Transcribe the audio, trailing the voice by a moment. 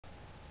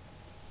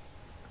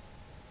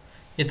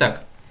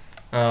Итак,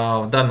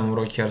 в данном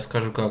уроке я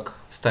расскажу, как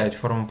вставить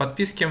форму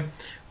подписки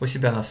у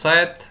себя на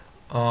сайт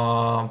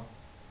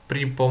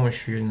при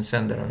помощи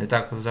Unisender.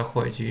 Итак, вы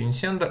заходите в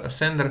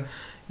Unisender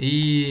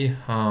и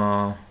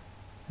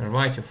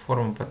нажимаете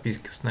форму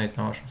подписки установить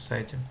на вашем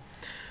сайте.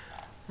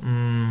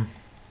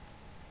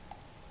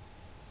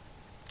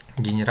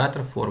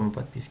 Генератор формы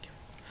подписки.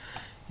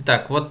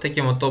 Итак, вот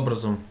таким вот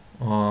образом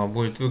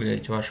будет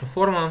выглядеть ваша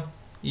форма.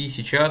 И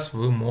сейчас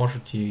вы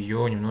можете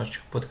ее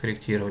немножечко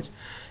подкорректировать.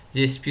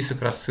 Здесь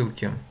список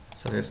рассылки.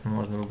 Соответственно,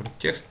 можно выбрать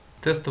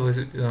тестовый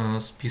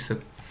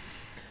список.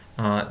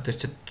 То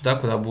есть это туда,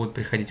 куда будут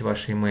приходить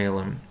ваши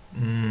имейлы.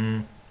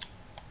 Нам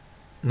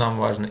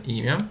важно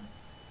имя.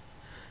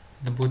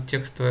 Это будет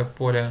текстовое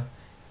поле.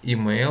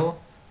 Email.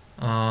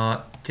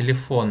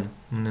 Телефон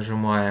мы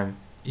нажимаем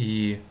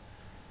и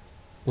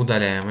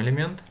удаляем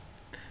элемент.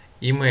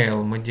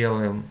 Email мы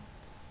делаем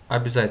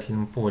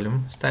обязательным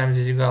полем. Ставим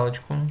здесь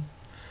галочку.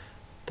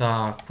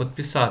 Так,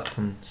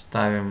 подписаться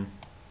ставим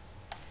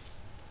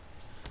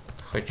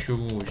 «Хочу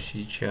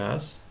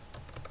сейчас».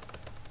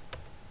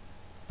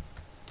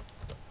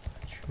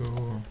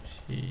 Хочу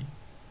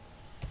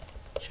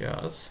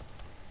сейчас.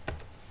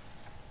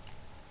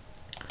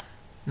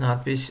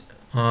 Надпись.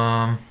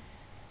 Ну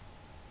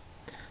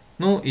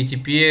и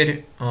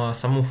теперь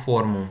саму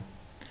форму.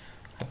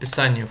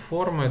 Описание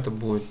формы это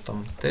будет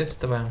там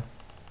тестовая.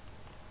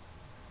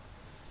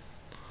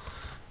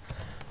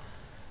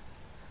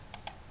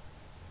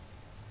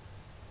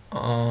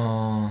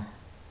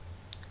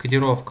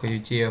 Кодировка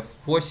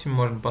UTF-8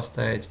 можно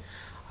поставить.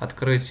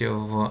 Открытие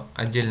в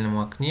отдельном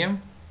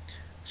окне.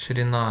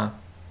 Ширина,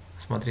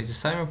 смотрите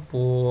сами,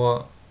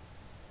 ну,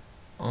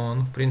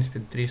 в принципе,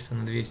 300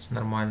 на 200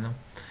 нормально.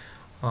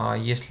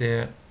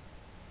 Если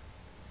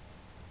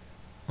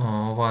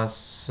у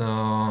вас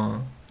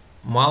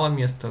мало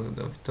места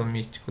в том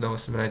месте, куда вы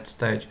собираетесь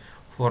ставить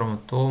форму,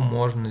 то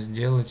можно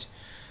сделать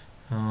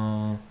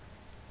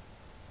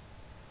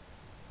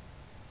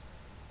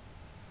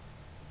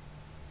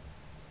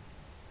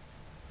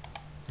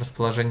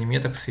расположение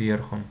меток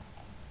сверху.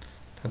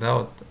 Тогда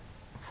вот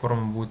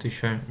форма будет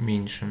еще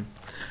меньше.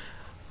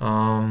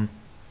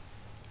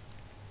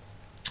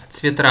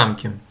 Цвет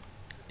рамки.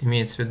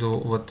 Имеется в виду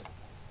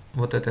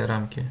вот этой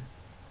рамки.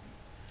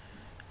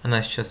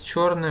 Она сейчас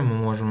черная, мы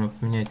можем ее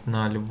поменять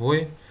на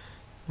любой.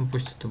 Ну,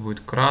 пусть это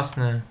будет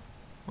красная.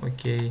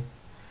 Окей.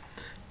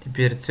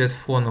 Теперь цвет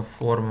фона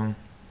формы.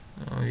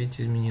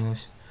 Видите,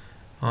 изменилось.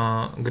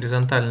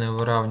 Горизонтальное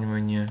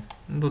выравнивание.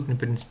 Ну, тут не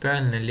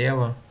принципиально.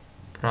 Лево,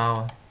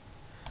 право.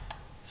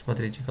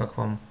 Смотрите, как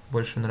вам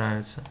больше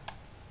нравится.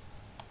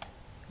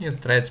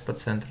 Нет, нравится по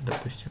центру,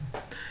 допустим.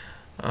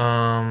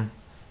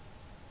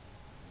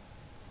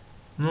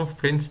 Ну, в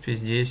принципе,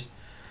 здесь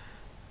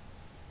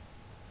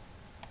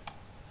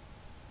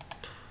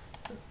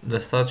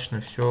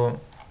достаточно все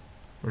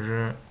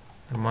уже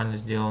нормально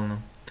сделано.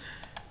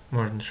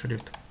 Можно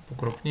шрифт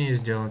покрупнее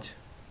сделать.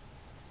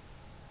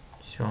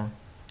 Все.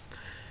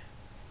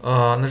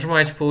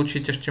 Нажимаете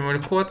 «Получить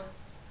HTML-код»,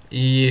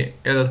 и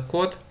этот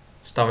код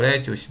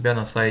вставляете у себя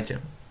на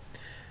сайте.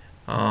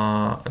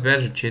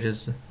 Опять же,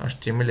 через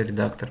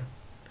HTML-редактор.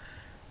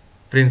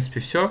 В принципе,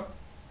 все.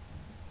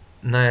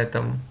 На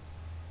этом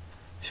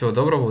всего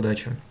доброго,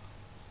 удачи!